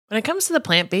When it comes to the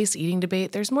plant-based eating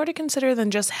debate, there's more to consider than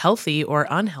just healthy or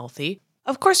unhealthy.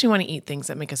 Of course, we want to eat things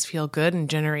that make us feel good and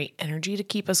generate energy to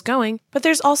keep us going, but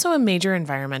there's also a major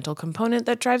environmental component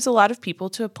that drives a lot of people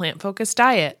to a plant-focused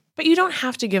diet. But you don't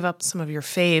have to give up some of your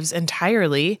faves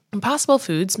entirely. Impossible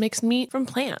Foods makes meat from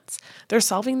plants. They're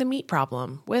solving the meat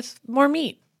problem with more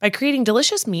meat. By creating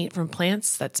delicious meat from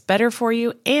plants that's better for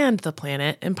you and the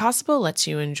planet, Impossible lets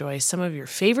you enjoy some of your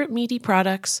favorite meaty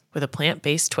products with a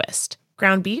plant-based twist.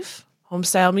 Ground beef,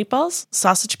 home-style meatballs,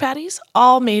 sausage patties,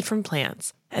 all made from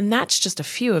plants. And that's just a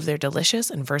few of their delicious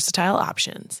and versatile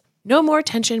options. No more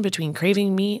tension between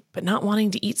craving meat but not wanting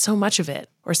to eat so much of it,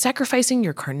 or sacrificing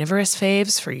your carnivorous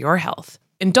faves for your health.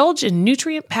 Indulge in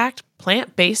nutrient-packed,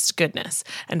 plant-based goodness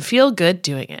and feel good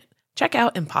doing it. Check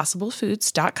out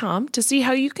impossiblefoods.com to see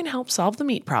how you can help solve the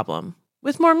meat problem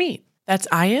with more meat. That's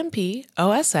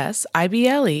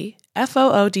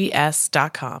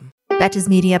IMPOSSIBLEFOODS.com. Betches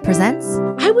Media presents.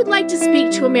 I would like to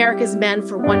speak to America's men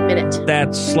for 1 minute.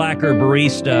 That slacker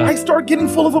barista. I start getting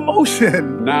full of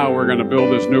emotion. Now we're going to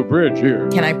build this new bridge here.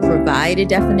 Can I provide a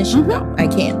definition? No, I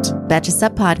can't. Betches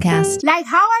Up Podcast. Like,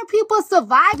 how are people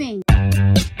surviving?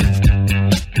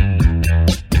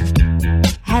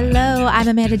 Hello, I'm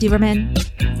Amanda Duberman.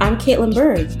 I'm Caitlin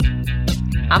Bird.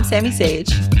 I'm Sammy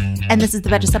Sage. And this is the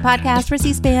Betches Up Podcast for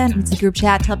C-SPAN. It's a group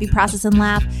chat to help you process and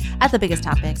laugh at the biggest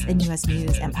topics in U.S.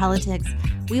 news and politics.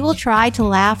 We will try to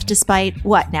laugh despite,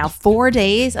 4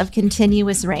 days of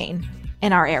continuous rain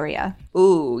in our area.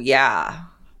 Ooh, yeah.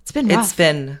 It's been rough.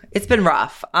 It's been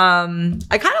rough. I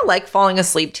kind of like falling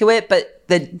asleep to it, but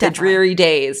the dreary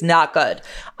days, not good.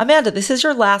 Amanda, this is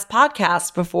your last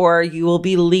podcast before you will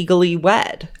be legally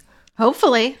wed.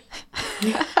 Hopefully.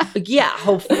 Yeah,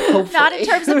 hopefully. Not in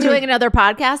terms of doing another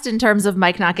podcast, in terms of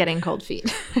Mike not getting cold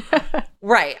feet.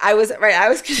 Right. I was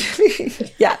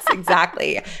yes,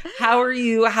 exactly. How are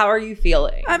you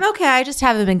feeling? I'm okay. I just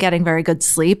haven't been getting very good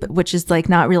sleep, which is like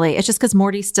not really, it's just because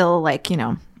Morty still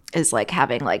is like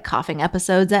having like coughing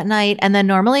episodes at night. And then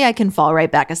normally I can fall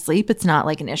right back asleep. It's not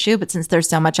like an issue, but since there's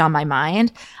so much on my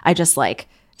mind, I just like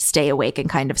stay awake and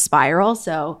kind of spiral.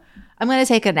 So I'm going to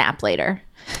take a nap later.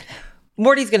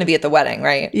 Morty's going to be at the wedding,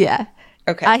 right? Yeah.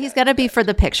 Okay. He's going to be for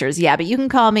the pictures. Yeah. But you can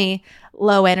call me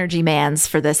low energy mans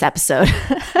for this episode.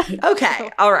 Okay.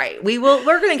 All right. We're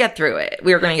going to get through it.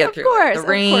 We're going to get through it. The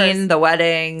rain, the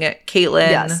wedding,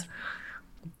 Caitlin. Yes.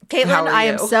 Caitlin, I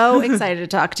am so excited to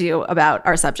talk to you about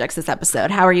our subjects this episode.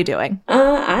 How are you doing?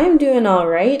 I'm doing all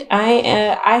right.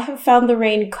 I have found the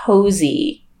rain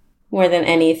cozy more than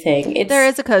anything. There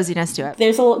is a coziness to it.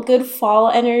 There's a good fall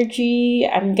energy.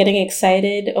 I'm getting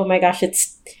excited. Oh my gosh,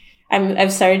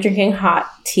 I've started drinking hot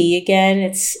tea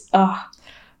again. I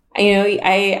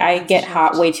get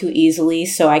hot way too easily,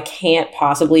 so I can't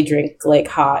possibly drink like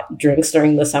hot drinks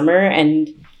during the summer. And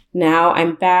now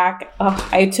I'm back.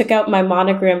 I took out my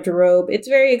monogrammed robe. It's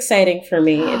very exciting for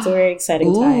me. It's a very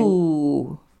exciting time.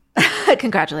 Ooh.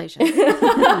 Congratulations. Ooh,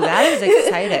 that is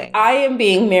exciting. I am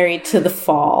being married to the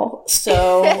fall,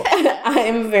 so I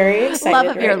am very excited. Love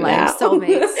of your life,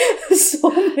 soulmates.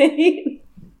 Soulmate.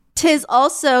 'Tis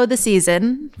also the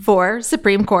season for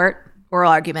Supreme Court oral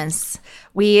arguments.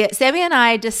 Sammy and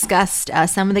I discussed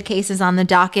some of the cases on the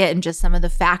docket and just some of the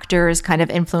factors kind of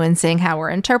influencing how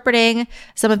we're interpreting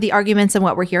some of the arguments and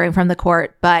what we're hearing from the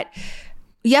court. But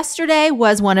yesterday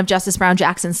was one of Justice Brown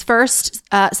Jackson's first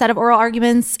set of oral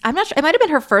arguments. I'm not sure. It might have been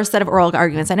her first set of oral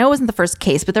arguments. I know it wasn't the first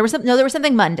case, but there was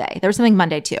something Monday. There was something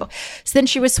Monday too. So then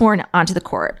she was sworn onto the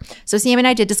court. So Sam and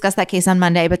I did discuss that case on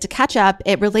Monday, but to catch up,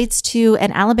 it relates to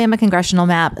an Alabama congressional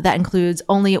map that includes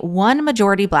only one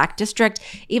majority Black district,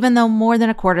 even though more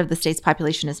than a quarter of the state's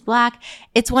population is Black.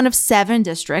 It's one of 7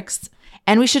 districts.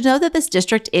 And we should know that this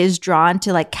district is drawn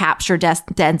to like capture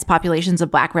dense populations of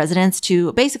Black residents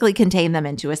to basically contain them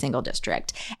into a single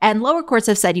district. And lower courts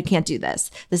have said you can't do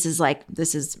this. This is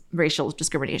racial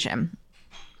discrimination.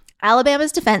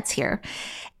 Alabama's defense here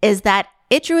is that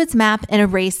it drew its map in a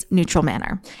race neutral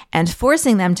manner, and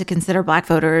forcing them to consider Black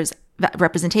voters'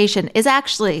 representation is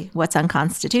actually what's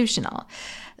unconstitutional.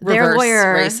 Their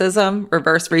lawyer, racism,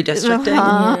 reverse redistricting.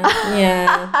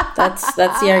 Yeah, that's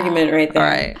the argument right there. All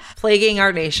right, plaguing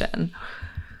our nation.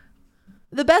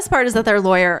 The best part is that their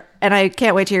lawyer, and I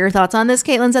can't wait to hear your thoughts on this,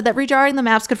 Caitlin, said that redrawing the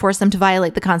maps could force them to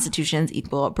violate the Constitution's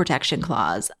Equal Protection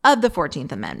Clause of the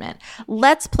 14th Amendment.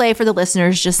 Let's play for the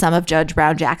listeners just some of Judge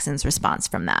Brown Jackson's response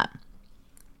from that.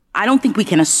 I don't think we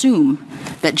can assume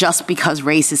that just because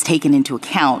race is taken into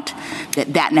account,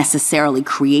 that necessarily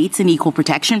creates an equal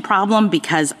protection problem,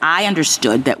 because I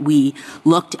understood that we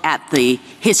looked at the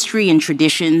history and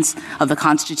traditions of the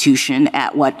Constitution,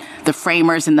 at what the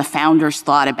framers and the founders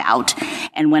thought about.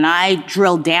 And when I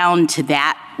drilled down to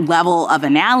that level of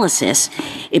analysis,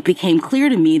 it became clear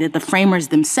to me that the framers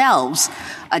themselves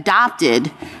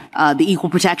adopted the Equal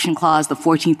Protection Clause, the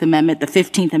 14th Amendment, the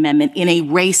 15th Amendment in a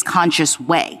race-conscious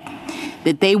way,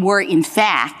 that they were, in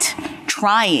fact,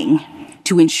 trying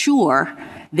to ensure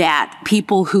that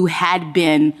people who had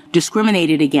been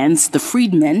discriminated against, the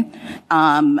freedmen,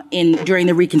 during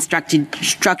the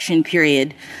Reconstruction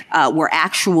period, were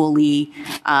actually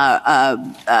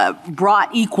brought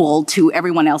equal to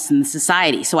everyone else in the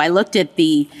society. So I looked at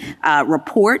the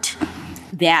report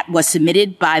that was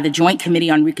submitted by the Joint Committee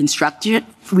on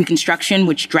Reconstruction,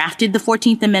 which drafted the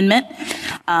 14th Amendment.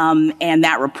 And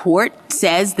that report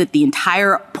says that the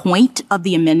entire point of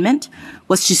the amendment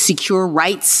was to secure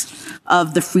rights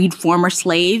of the freed former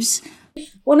slaves.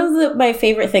 One of my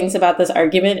favorite things about this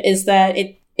argument is that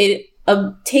it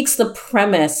takes the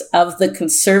premise of the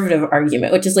conservative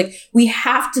argument, which is like, we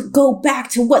have to go back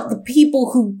to what the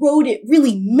people who wrote it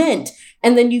really meant.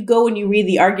 And then you go and you read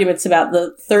the arguments about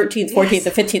the 13th, 14th,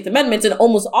 and 15th Amendments, and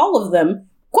almost all of them,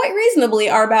 quite reasonably,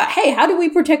 are about, hey, how do we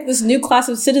protect this new class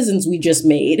of citizens we just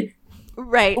made?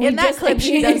 Right. In that clip,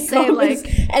 she does say, like...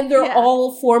 And they're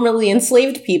all formerly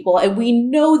enslaved people, and we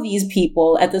know these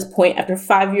people at this point, after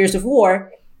 5 years of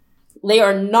war, they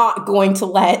are not going to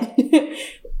let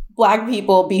Black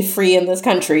people be free in this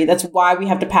country. That's why we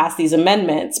have to pass these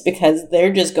amendments, because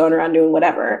they're just going around doing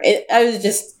whatever. I was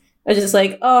just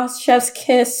like, oh, chef's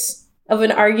kiss of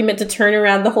an argument to turn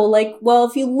around the whole, like, well,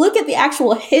 if you look at the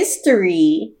actual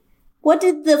history, what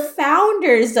did the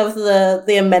founders of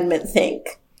the amendment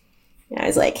think? And I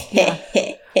was like, heh,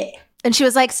 heh, heh. And she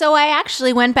was like, so I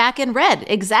actually went back and read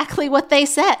exactly what they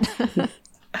said.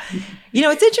 You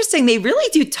know, it's interesting. They really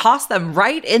do toss them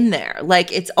right in there.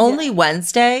 Like, it's only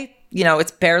Wednesday. You know,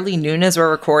 it's barely noon as we're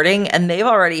recording. And they've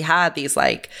already had these,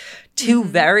 like, two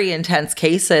very intense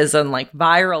cases and, like,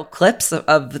 viral clips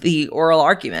of the oral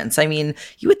arguments. I mean,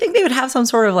 you would think they would have some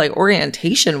sort of, like,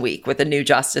 orientation week with the new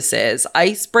justices,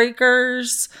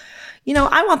 icebreakers. You know,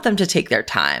 I want them to take their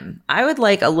time. I would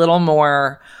like a little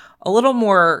more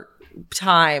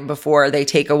time before they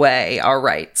take away our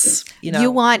rights. You know,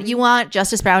 you want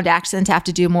Justice Brown Jackson to have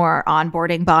to do more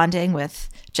onboarding bonding with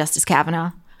Justice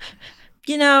Kavanaugh.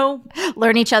 You know,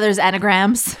 learn each other's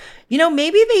anagrams. You know,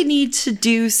 maybe they need to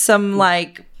do some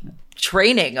like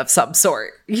training of some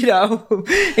sort. You know,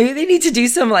 maybe they need to do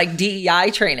some like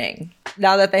DEI training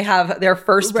now that they have their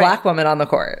first Black woman on the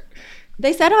court.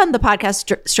 They said on the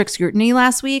podcast Strict Scrutiny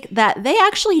last week that they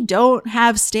actually don't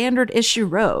have standard issue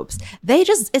robes.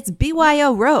 It's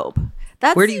BYO robe.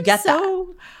 Where do you get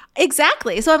that?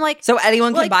 Exactly. So I'm like, so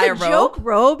anyone can buy a robe? Joke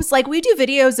robes. Like, we do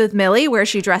videos with Millie where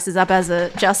she dresses up as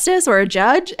a justice or a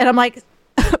judge. And I'm like,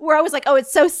 we're always like, oh,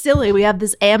 it's so silly. We have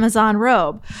this Amazon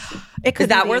robe. Is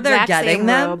that where they're getting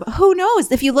them? Robe. Who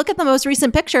knows? If you look at the most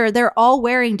recent picture, they're all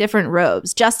wearing different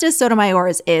robes. Justice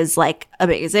Sotomayor's is like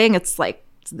amazing. It's like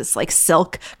this like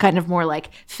silk kind of more like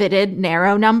fitted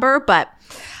narrow number, but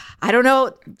I don't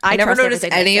know. I never noticed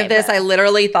any of this. I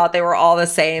literally thought they were all the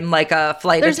same, like a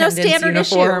flight attendant's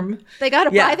uniform. Issue. They got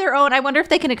to buy their own. I wonder if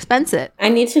they can expense it. I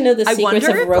need to know the secrets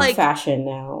of robe fashion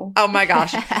now. Oh my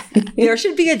gosh. There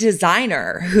should be a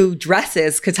designer who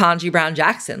dresses Ketanji Brown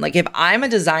Jackson. Like, if I'm a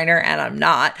designer and I'm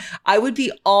not, I would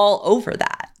be all over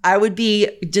that. I would be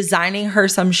designing her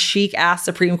some chic ass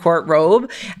Supreme Court robe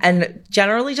and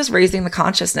generally just raising the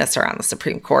consciousness around the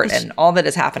Supreme Court and all that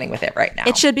is happening with it right now.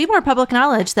 It should be more public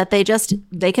knowledge that they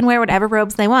can wear whatever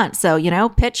robes they want. So, you know,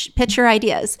 pitch your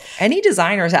ideas. Any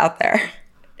designers out there?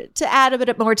 To add a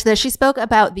bit more to this, she spoke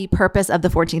about the purpose of the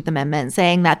 14th Amendment,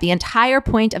 saying that the entire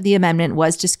point of the amendment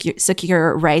was to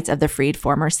secure rights of the freed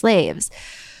former slaves.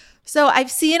 So I've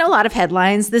seen a lot of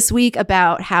headlines this week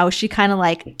about how she kind of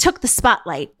like took the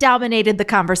spotlight, dominated the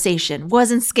conversation,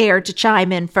 wasn't scared to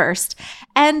chime in first.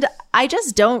 And I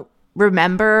just don't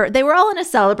remember. They were all in a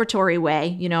celebratory way.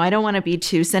 You know, I don't want to be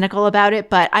too cynical about it,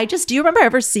 but do you remember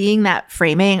ever seeing that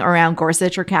framing around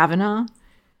Gorsuch or Kavanaugh?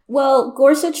 Well,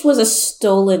 Gorsuch was a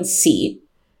stolen seat.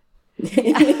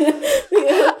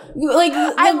 Like,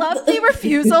 I love the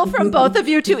refusal from both of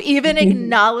you to even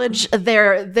acknowledge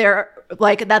their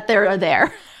like that they're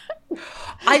there.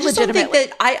 I just don't think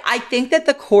that I think that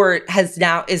the court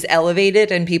is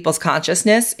elevated in people's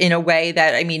consciousness in a way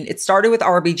that, I mean, it started with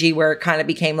RBG where it kind of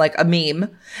became like a meme,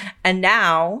 and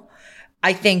now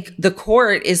I think the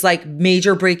court is like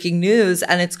major breaking news,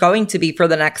 and it's going to be for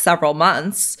the next several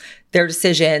months, their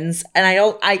decisions. And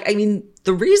I mean,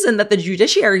 the reason that the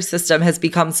judiciary system has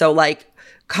become so like,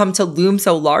 come to loom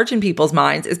so large in people's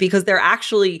minds is because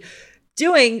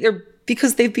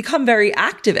because they've become very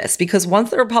activist, because once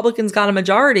the Republicans got a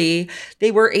majority, they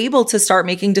were able to start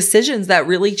making decisions that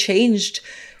really changed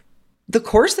the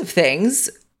course of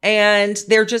things. And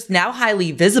they're just now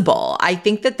highly visible. I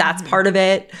think that that's part of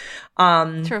it.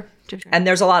 True. And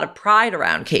there's a lot of pride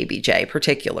around KBJ,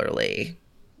 particularly.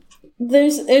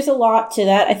 There's a lot to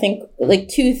that. I think like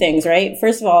two things, right?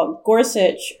 First of all,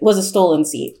 Gorsuch was a stolen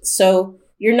seat. So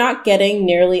you're not getting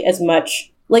nearly as much,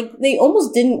 like they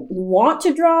almost didn't want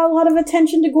to draw a lot of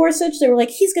attention to Gorsuch. They were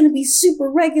like, he's going to be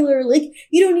super regular. Like,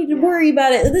 you don't need to worry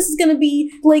about it. This is going to be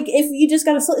like if you just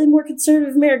got a slightly more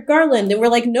conservative Merrick Garland. And we're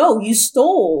like, no, you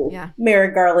stole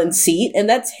Merrick Garland's seat, and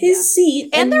that's his seat.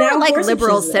 And there were like Gorsuch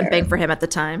liberals simping for him at the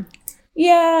time.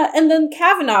 Yeah, and then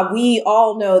Kavanaugh, we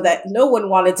all know that no one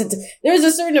wanted to. There's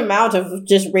a certain amount of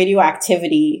just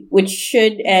radioactivity, which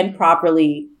should and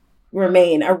properly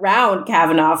remain around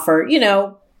Kavanaugh for,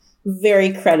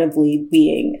 very credibly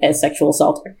being a sexual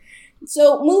assaulter.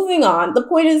 So moving on, the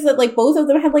point is that like both of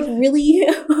them had like really,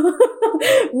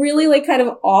 really like kind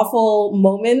of awful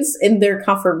moments in their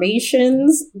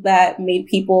confirmations that made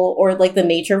people, or like the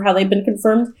nature of how they've been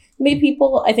confirmed, made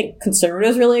people, I think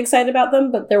conservatives really excited about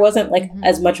them, but there wasn't like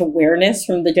as much awareness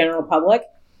from the general public.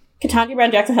 Ketanji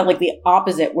Brown Jackson had like the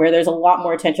opposite, where there's a lot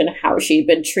more attention to how she'd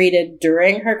been treated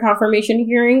during her confirmation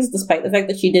hearings, despite the fact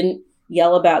that she didn't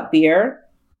yell about beer.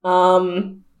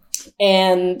 And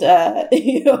how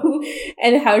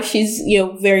she's,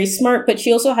 very smart, but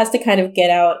she also has to kind of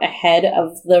get out ahead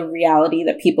of the reality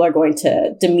that people are going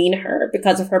to demean her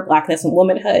because of her blackness and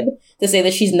womanhood, to say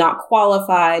that she's not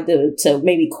qualified, to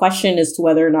maybe question as to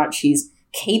whether or not she's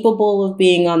capable of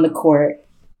being on the court.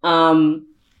 So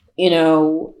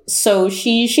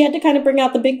she had to kind of bring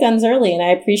out the big guns early, and I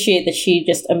appreciate that she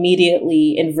just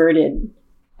immediately inverted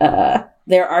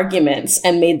their arguments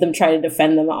and made them try to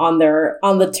defend them on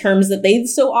the terms that they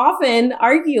so often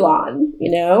argue on,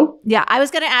 Yeah, I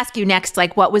was going to ask you next,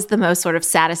 like, what was the most sort of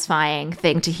satisfying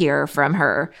thing to hear from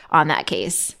her on that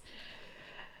case?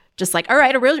 Just like, all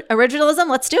right, originalism,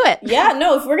 let's do it. Yeah,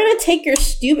 no, if we're going to take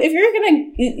if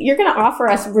you're going to offer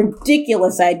us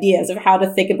ridiculous ideas of how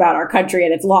to think about our country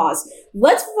and its laws,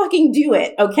 let's fucking do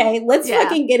it, okay? Let's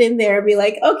fucking get in there and be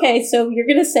like, okay, so you're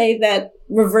going to say that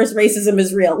reverse racism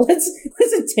is real. Let's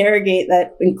interrogate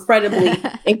that incredibly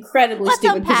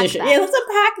stupid position. Yeah, let's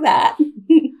unpack that.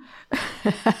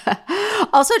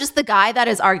 Also, just the guy that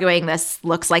is arguing this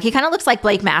he kind of looks like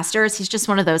Blake Masters. He's just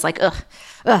one of those like,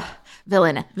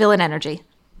 villain energy.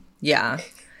 Yeah.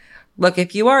 Look,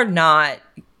 if you're not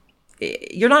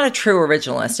a true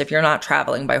originalist if you're not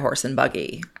traveling by horse and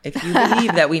buggy. If you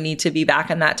believe that we need to be back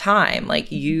in that time,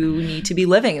 like you need to be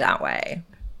living that way.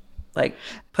 Like,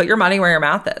 put your money where your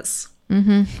mouth is.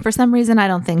 Mm-hmm. For some reason, I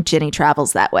don't think Ginny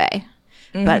travels that way.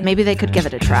 Mm-hmm. But maybe they could give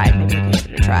it a try.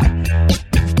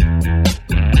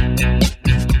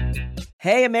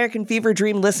 Hey, American Fever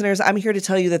Dream listeners, I'm here to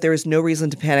tell you that there is no reason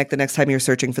to panic the next time you're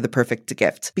searching for the perfect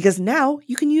gift. Because now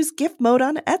you can use gift mode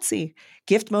on Etsy.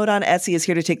 Gift mode on Etsy is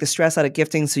here to take the stress out of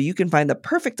gifting so you can find the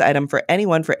perfect item for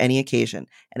anyone for any occasion.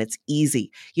 And it's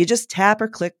easy. You just tap or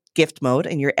click gift mode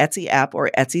in your Etsy app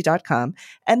or Etsy.com,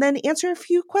 and then answer a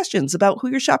few questions about who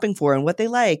you're shopping for and what they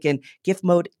like. And gift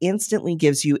mode instantly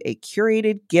gives you a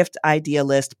curated gift idea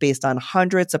list based on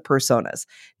hundreds of personas.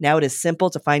 Now it is simple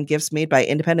to find gifts made by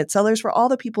independent sellers for all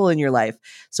the people in your life.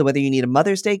 So whether you need a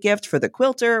Mother's Day gift for the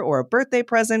quilter or a birthday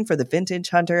present for the vintage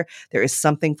hunter, there is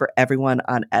something for everyone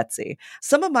on Etsy.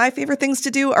 Some of my favorite things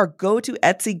to do are go to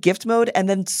Etsy gift mode and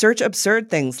then search absurd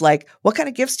things like, what kind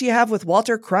of gifts do you have with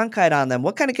Walter Cronkite on them?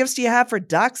 What kind of gifts do you have for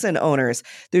dachshund owners?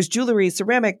 There's jewelry,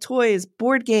 ceramic, toys,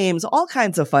 board games, all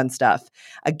kinds of fun stuff.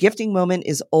 A gifting moment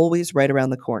is always right around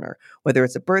the corner, whether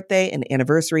it's a birthday, an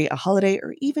anniversary, a holiday,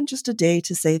 or even just a day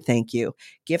to say thank you.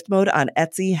 Gift mode on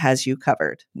Etsy has you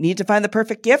covered. Need to find the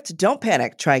perfect gift? Don't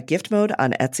panic. Try gift mode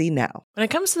on Etsy now. When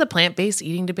it comes to the plant-based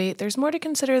eating debate, there's more to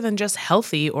consider than just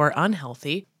healthy or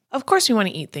unhealthy. Of course, we want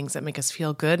to eat things that make us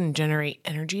feel good and generate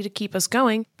energy to keep us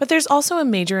going, but there's also a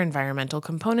major environmental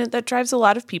component that drives a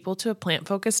lot of people to a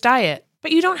plant-focused diet.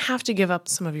 But you don't have to give up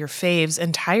some of your faves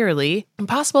entirely.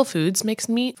 Impossible Foods makes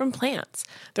meat from plants.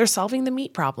 They're solving the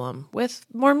meat problem with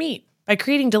more meat. By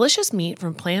creating delicious meat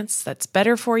from plants that's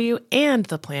better for you and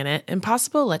the planet,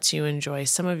 Impossible lets you enjoy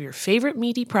some of your favorite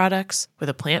meaty products with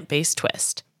a plant-based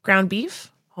twist. Ground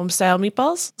beef, home-style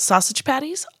meatballs, sausage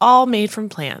patties, all made from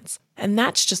plants. And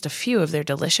that's just a few of their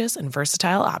delicious and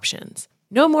versatile options.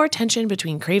 No more tension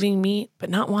between craving meat but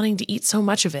not wanting to eat so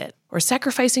much of it, or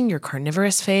sacrificing your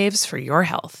carnivorous faves for your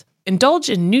health. Indulge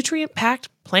in nutrient-packed,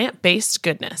 plant-based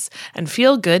goodness and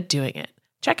feel good doing it.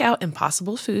 Check out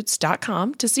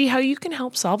impossiblefoods.com to see how you can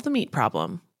help solve the meat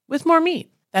problem with more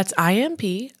meat. That's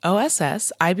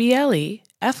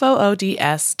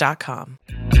IMPOSSIBLEFOODS.com.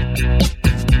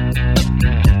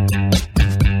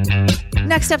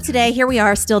 Next up today, here we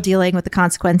are still dealing with the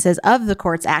consequences of the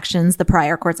court's actions, the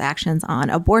prior court's actions on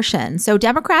abortion. So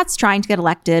Democrats trying to get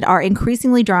elected are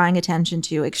increasingly drawing attention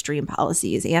to extreme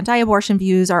policies. Anti-abortion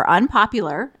views are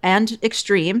unpopular and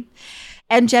extreme,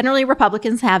 and generally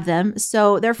Republicans have them.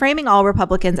 So they're framing all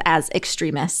Republicans as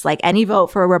extremists. Like any vote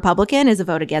for a Republican is a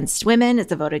vote against women,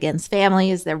 it's a vote against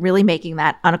families. They're really making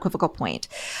that unequivocal point.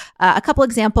 A couple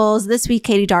examples. This week,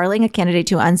 Katie Darling, a candidate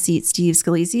to unseat Steve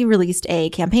Scalise, released a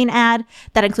campaign ad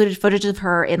that included footage of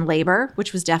her in labor,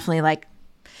 which was definitely like,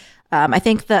 I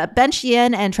think the Ben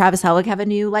Sheehan and Travis Helwig have a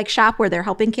new like shop where they're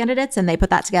helping candidates, and they put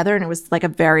that together, and it was like a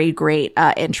very great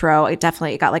intro. It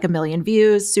got like 1 million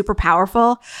views, super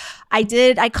powerful.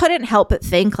 I couldn't help but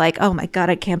think like, oh my God,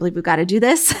 I can't believe we've got to do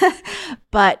this.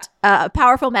 But a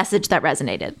powerful message that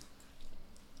resonated.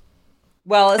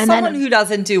 Well, as someone who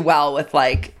doesn't do well with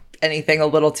like anything a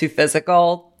little too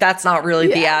physical, that's not really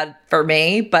the ad for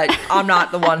me, but I'm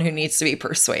not the one who needs to be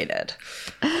persuaded.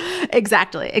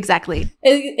 Exactly.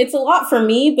 It's a lot for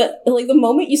me, but like the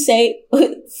moment you say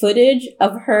footage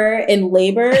of her in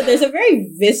labor, there's a very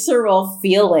visceral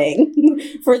feeling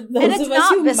for those of us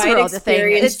who might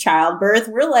experience childbirth.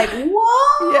 We're like,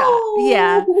 whoa.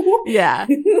 Yeah.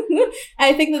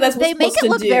 I think that's what they make it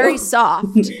look very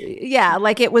soft. Yeah,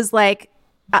 like it was like,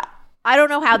 I don't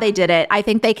know how they did it. I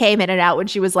think they came in and out when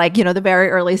she was like, the very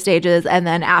early stages and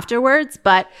then afterwards.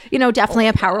 But, definitely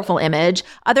a powerful image.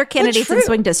 Other candidates in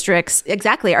swing districts,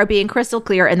 are being crystal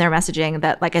clear in their messaging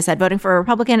that, like I said, voting for a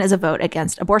Republican is a vote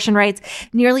against abortion rights.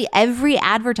 Nearly every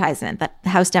advertisement that the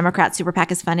House Democrat Super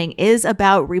PAC is funding is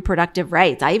about reproductive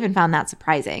rights. I even found that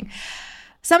surprising.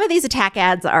 Some of these attack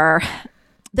ads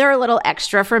they're a little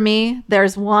extra for me.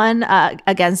 There's one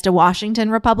against a Washington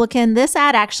Republican. This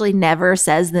ad actually never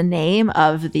says the name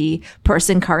of the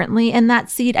person currently in that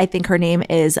seat. I think her name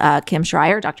is Kim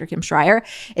Schreier, Dr. Kim Schreier.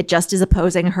 It just is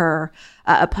opposing her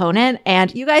opponent.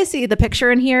 And you guys see the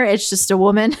picture in here. It's just a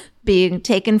woman being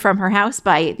taken from her house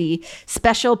by the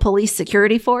special police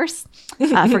security force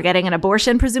for getting an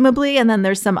abortion, presumably. And then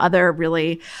there's some other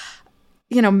really,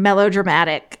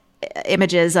 melodramatic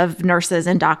images of nurses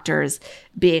and doctors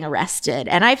being arrested.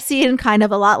 And I've seen kind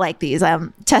of a lot like these.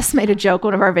 Tess made a joke,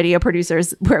 one of our video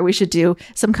producers, where we should do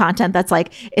some content that's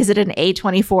like, is it an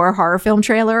A24 horror film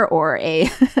trailer or a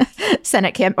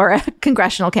Senate or a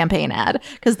congressional campaign ad?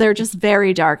 Because they're just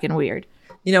very dark and weird.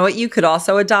 You know what? You could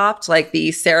also adopt like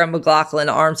the Sarah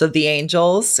McLachlan Arms of the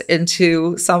Angels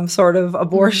into some sort of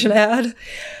abortion ad.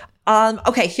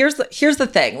 Okay, here's the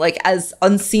thing. Like, as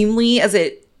unseemly as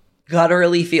it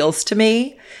gutturally feels to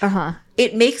me,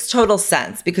 it makes total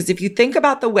sense, because if you think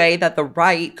about the way that the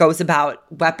right goes about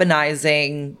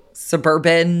weaponizing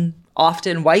suburban,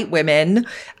 often white women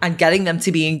and getting them to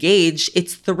be engaged,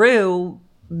 it's through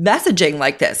messaging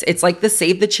like this. It's like the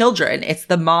Save the Children. It's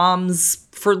the Moms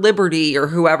for Liberty or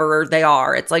whoever they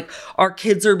are. It's like our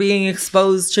kids are being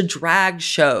exposed to drag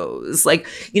shows. Like,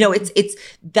 it's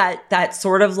that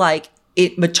sort of like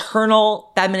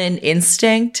maternal feminine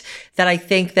instinct that I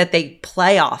think that they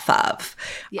play off of.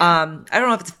 I don't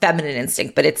know if it's feminine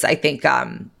instinct, but it's I think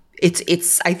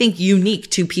unique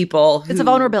to people. It's a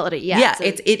vulnerability. Yeah,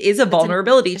 it is a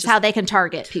vulnerability. It's how they can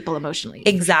target people emotionally.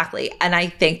 Exactly. And I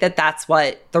think that that's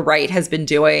what the right has been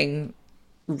doing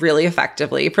really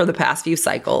effectively for the past few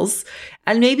cycles.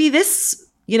 And maybe this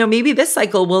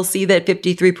cycle we'll see that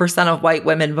 53% of white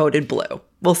women voted blue.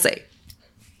 We'll see.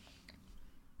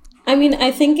 I mean, I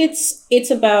think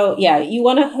it's about, you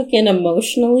want to hook in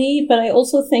emotionally, but I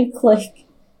also think, like,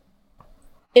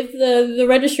 if the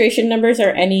registration numbers are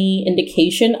any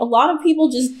indication, a lot of people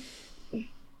just,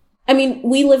 I mean,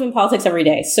 we live in politics every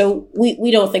day, so we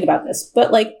don't think about this.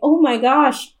 But, like, oh my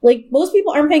gosh, like, most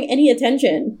people aren't paying any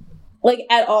attention, like,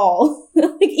 at all,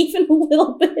 like, even a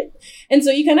little bit. And so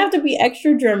you kind of have to be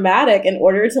extra dramatic in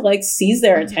order to, like, seize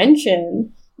their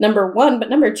attention. Number one, but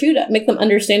number two, to make them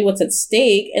understand what's at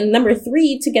stake. And number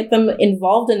three, to get them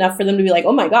involved enough for them to be like,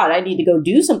 oh my God, I need to go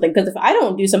do something. Because if I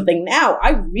don't do something now,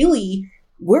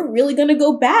 we're really going to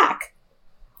go back.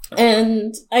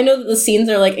 And I know that the scenes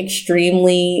are like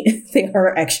they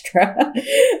are extra.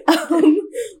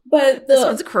 But this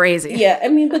one's crazy. Yeah, I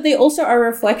mean, but they also are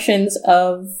reflections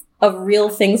of real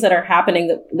things that are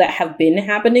happening that have been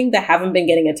happening that haven't been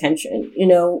getting attention.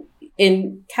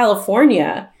 In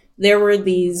California, there were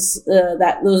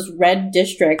those red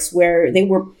districts where they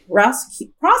were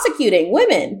prosecuting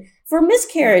women for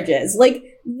miscarriages. Like,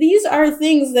 these are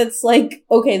things that's like,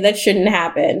 okay, that shouldn't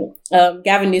happen.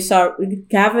 Gavin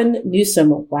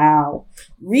Newsom, wow,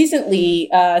 recently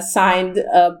signed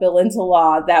a bill into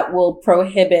law that will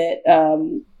prohibit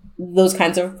those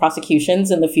kinds of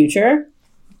prosecutions in the future.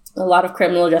 A lot of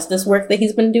criminal justice work that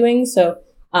he's been doing. So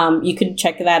you can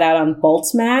check that out on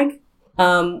Boltz Mag,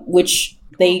 which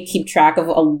they keep track of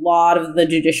a lot of the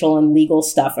judicial and legal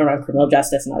stuff around criminal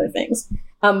justice and other things.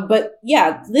 But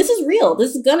yeah, this is real.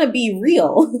 This is gonna be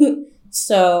real.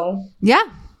 So yeah.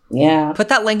 Put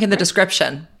that link in the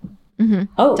description. Mm-hmm.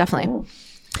 Oh, definitely. Oh.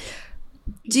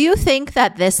 Do you think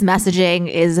that this messaging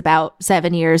is about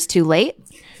 7 years too late?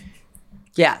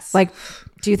 Yes. Like,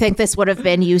 do you think this would have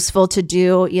been useful to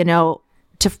do,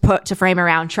 to frame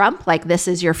around Trump? Like, this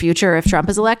is your future if Trump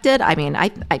is elected? I mean, I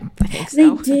think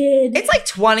so. They did. It's like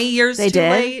 20 years too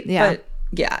late. Yeah. But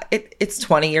yeah, it's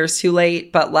 20 years too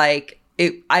late. But like,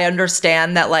 I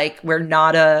understand that like we're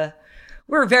a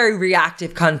very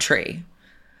reactive country.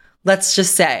 Let's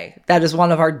just say that is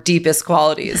one of our deepest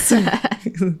qualities.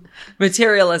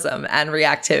 Materialism and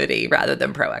reactivity rather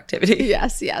than proactivity.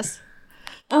 Yes.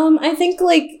 I think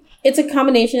like it's a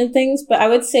combination of things, but I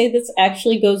would say this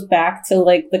actually goes back to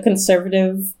like the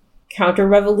conservative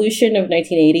counter-revolution of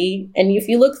 1980. And if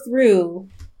you look through,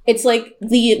 it's like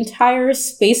the entire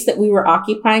space that we were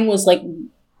occupying was like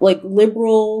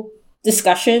liberal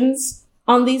discussions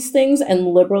on these things, and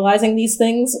liberalizing these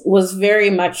things was very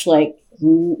much like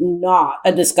not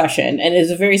a discussion. And it's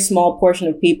a very small portion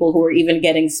of people who are even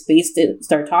getting space to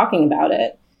start talking about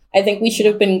it. I think we should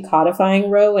have been codifying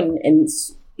Roe and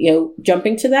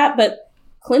jumping to that. But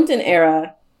Clinton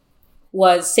era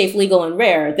was safe, legal, and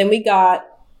rare. Then we got,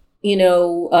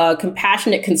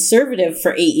 compassionate conservative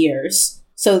for 8 years.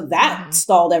 So that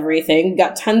stalled everything.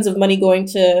 Got tons of money going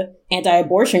to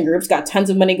anti-abortion groups, got tons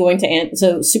of money going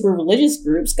to super religious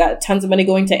groups, got tons of money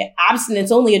going to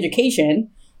abstinence-only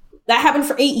education. That happened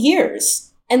for 8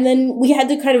 years. And then we had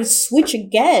to kind of switch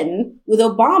again with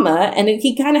Obama, and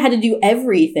he kind of had to do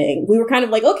everything. We were kind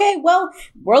of like, okay, well,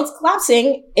 world's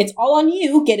collapsing. It's all on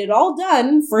you. Get it all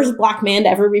done. First black man to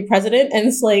ever be president. And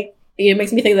it's like, it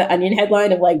makes me think of the Onion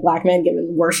headline of like black man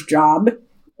given worst job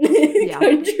in the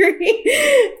country.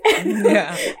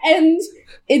 Yeah. And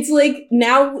it's like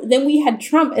now, then we had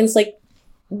Trump, and it's like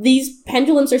these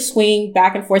pendulums are swinging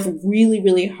back and forth really,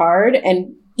 really hard.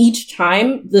 And each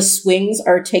time the swings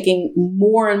are taking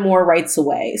more and more rights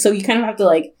away. So you kind of have to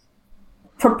like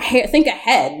think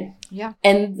ahead. Yeah.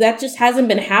 And that just hasn't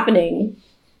been happening,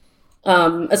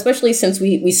 especially since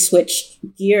we switched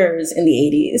gears in the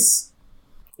 80s,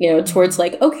 towards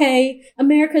like, okay,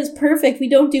 America's perfect. We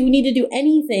need to do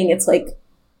anything. It's like,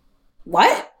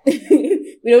 what?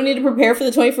 We don't need to prepare for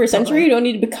the 21st century. We don't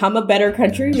need to become a better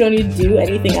country. We don't need to do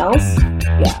anything else.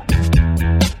 Yeah.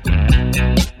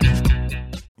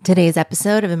 Today's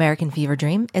episode of American Fever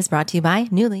Dream is brought to you by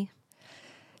Nuuly.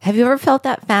 Have you ever felt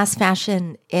that fast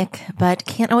fashion ick, but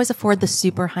can't always afford the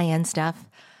super high-end stuff?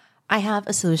 I have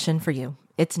a solution for you.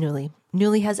 It's Nuuly.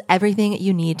 Nuuly has everything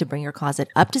you need to bring your closet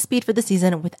up to speed for the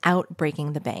season without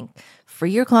breaking the bank.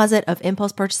 Free your closet of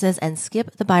impulse purchases and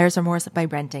skip the buyer's remorse by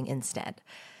renting instead.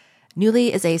 Nuuly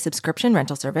is a subscription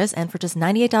rental service, and for just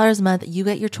 $98 a month, you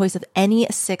get your choice of any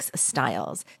 6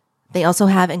 styles. They also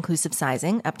have inclusive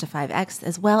sizing, up to 5X,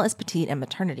 as well as petite and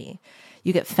maternity.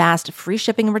 You get fast, free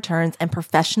shipping and returns, and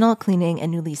professional cleaning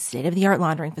and Nuuly's state-of-the-art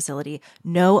laundering facility.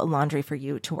 No laundry for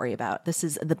you to worry about. This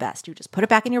is the best. You just put it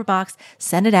back in your box,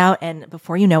 send it out, and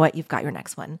before you know it, you've got your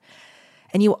next one.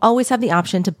 And you always have the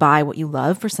option to buy what you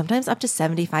love for sometimes up to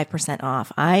 75%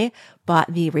 off. I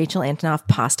bought the Rachel Antonoff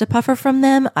pasta puffer from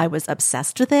them. I was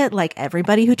obsessed with it, like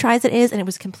everybody who tries it is, and it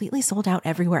was completely sold out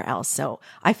everywhere else. So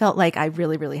I felt like I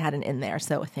really, really had an in there.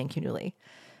 So thank you, Nuuly.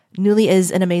 Nuuly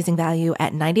is an amazing value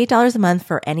at $98 a month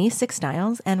for any 6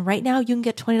 styles. And right now you can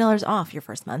get $20 off your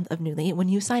first month of Nuuly when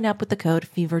you sign up with the code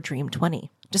FEVERDREAM20.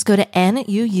 Just go to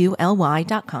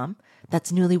NUULY.com.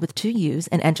 That's Nuuly with 2 U's,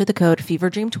 and enter the code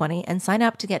FEVERDREAM20 and sign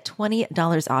up to get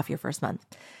 $20 off your first month.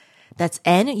 That's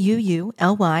NUULY.com,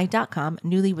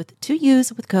 Nuuly with 2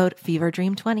 U's with code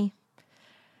FEVERDREAM20.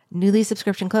 Nuuly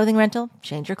subscription clothing rental,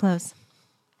 change your clothes.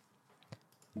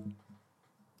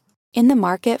 In the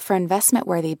market for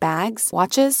investment-worthy bags,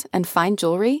 watches, and fine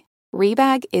jewelry,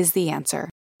 Rebag is the answer.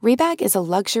 Rebag is a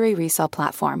luxury resale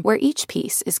platform where each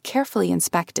piece is carefully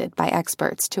inspected by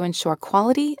experts to ensure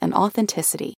quality and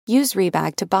authenticity. Use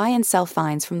Rebag to buy and sell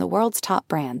finds from the world's top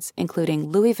brands, including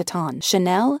Louis Vuitton,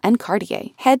 Chanel, and Cartier.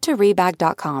 Head to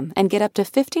Rebag.com and get up to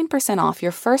 15% off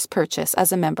your first purchase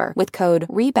as a member with code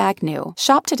REBAGNEW.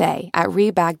 Shop today at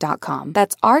Rebag.com.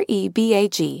 That's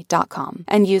REBAG.com.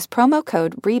 And use promo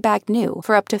code REBAGNEW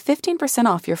for up to 15%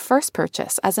 off your first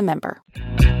purchase as a member.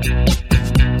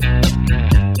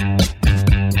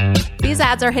 These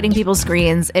ads are hitting people's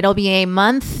screens. It'll be a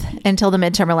month until the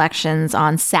midterm elections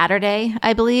on Saturday,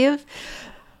 I believe.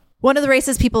 One of the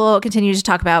races people continue to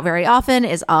talk about very often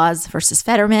is Oz versus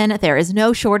Fetterman. There is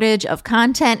no shortage of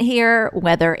content here,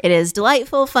 whether it is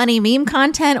delightful, funny meme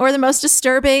content or the most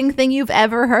disturbing thing you've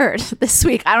ever heard this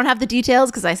week. I don't have the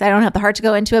details because I don't have the heart to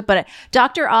go into it, but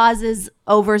Dr. Oz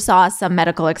oversaw some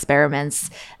medical experiments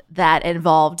that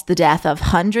involved the death of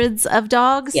hundreds of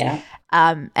dogs. Yeah.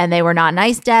 And they were not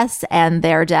nice deaths, and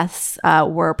their deaths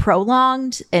were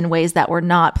prolonged in ways that were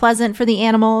not pleasant for the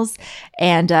animals.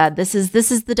 And this is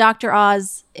the Dr.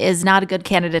 Oz is not a good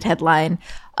candidate headline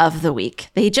of the week.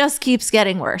 He just keeps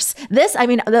getting worse.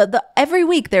 Every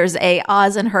week there's a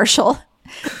Oz and Herschel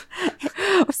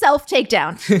self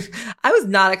takedown. I was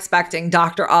not expecting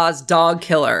Dr. Oz dog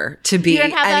killer to be you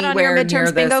didn't have that anywhere on your midterms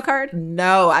near bingo card?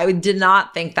 No, I did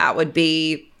not think that would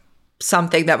be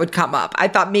something that would come up. I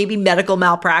thought maybe medical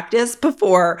malpractice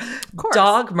before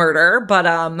dog murder, but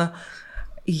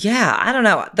yeah, I don't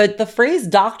know. The phrase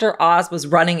Dr. Oz was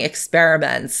running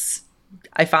experiments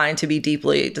I find to be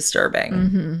deeply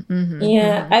disturbing.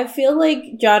 Yeah, I feel like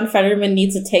John Fetterman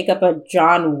needs to take up a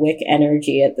John Wick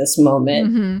energy at this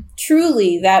moment.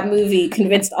 Truly, that movie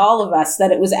convinced all of us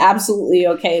that it was absolutely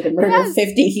okay to murder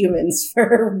 50 humans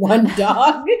for one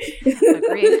dog.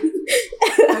 Agreed.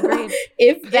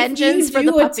 If vengeance for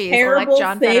the puppies, like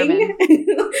John Fetterman.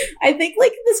 I think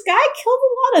like this guy killed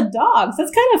a lot of dogs.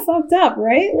 That's kind of fucked up,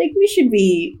 right? Like we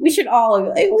should all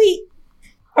like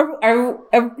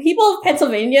Are people of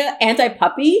Pennsylvania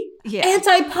anti-puppy? Yeah.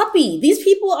 Anti-puppy. These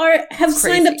people have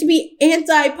signed up to be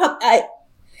anti-puppy.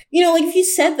 Like if you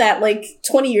said that like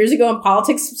 20 years ago in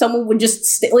politics, someone would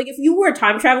just like if you were a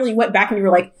time traveler, you went back and you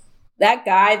were like, that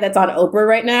guy that's on Oprah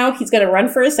right now, he's going to run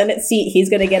for a Senate seat. He's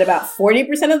going to get about 40%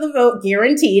 of the vote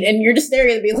guaranteed. And you're just there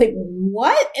going to be like,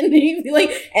 what? And then you'd be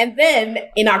like, and then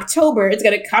in October, it's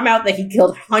going to come out that he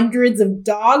killed hundreds of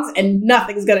dogs and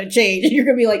nothing's going to change. And you're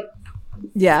going to be like,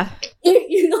 yeah.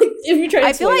 If you try to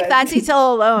I feel like that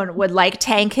detail alone would like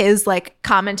tank his like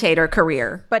commentator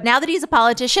career. But now that he's a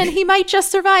politician, he might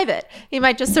just survive it.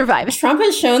 Trump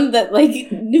has shown that like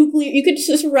you could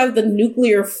just survive the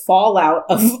nuclear fallout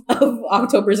of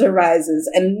October Surprises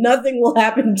and nothing will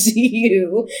happen to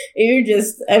you. You're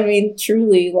just,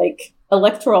 truly like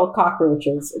electoral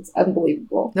cockroaches. It's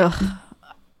unbelievable. Ugh.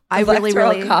 I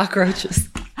really cockroaches.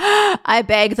 I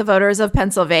beg the voters of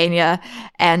Pennsylvania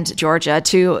and Georgia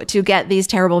to get these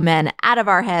terrible men out of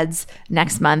our heads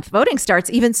next month. Voting starts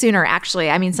even sooner, actually.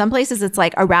 Some places it's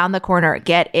like around the corner.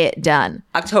 Get it done.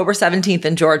 October 17th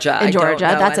in Georgia.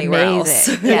 That's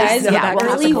amazing. Yes. Yeah, we'll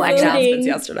have to collect voting.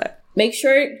 Yesterday. Make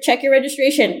sure, check your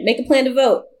registration. Make a plan to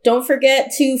vote. Don't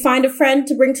forget to find a friend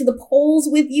to bring to the polls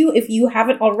with you if you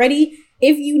haven't already.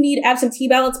 If you need absentee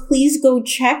ballots, please go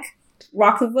check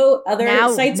Rock the Vote, other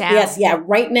sites. Now. Yes, yeah,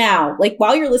 right now. Like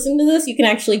while you're listening to this, you can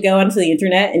actually go onto the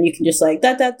internet and you can just like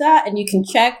and you can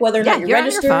check whether or not you're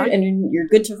registered and you're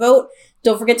good to vote.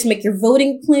 Don't forget to make your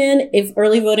voting plan. If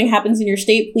early voting happens in your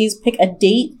state, please pick a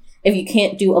date. If you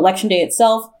can't do election day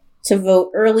itself, to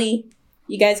vote early.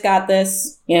 You guys got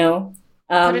this,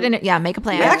 Put it in it. Yeah, make a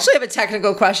plan. I actually have a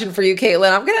technical question for you,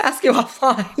 Caitlin. I'm going to ask you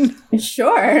offline.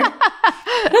 Sure.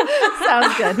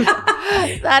 Sounds good.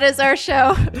 That is our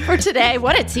show for today.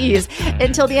 What a tease.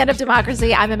 Until the end of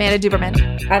democracy, I'm Amanda Duberman.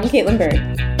 I'm Caitlin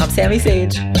Bird. I'm Sammy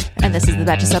Sage. And this is the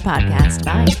Betches Up Podcast.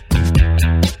 Bye.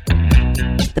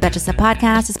 The Betches Up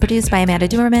Podcast is produced by Amanda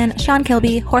Duberman, Sean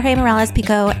Kilby, Jorge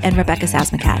Morales-Pico, and Rebecca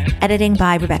Sausmacat. Editing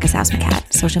by Rebecca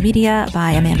Sausmacat. Social media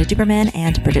by Amanda Duberman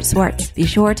and Bridget Swartz. Be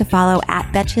sure to follow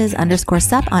at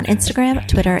Betches_Sup on Instagram,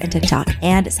 Twitter, and TikTok.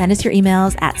 And send us your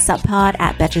emails at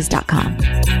suppod@betches.com.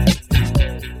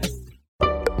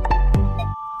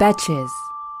 Betches.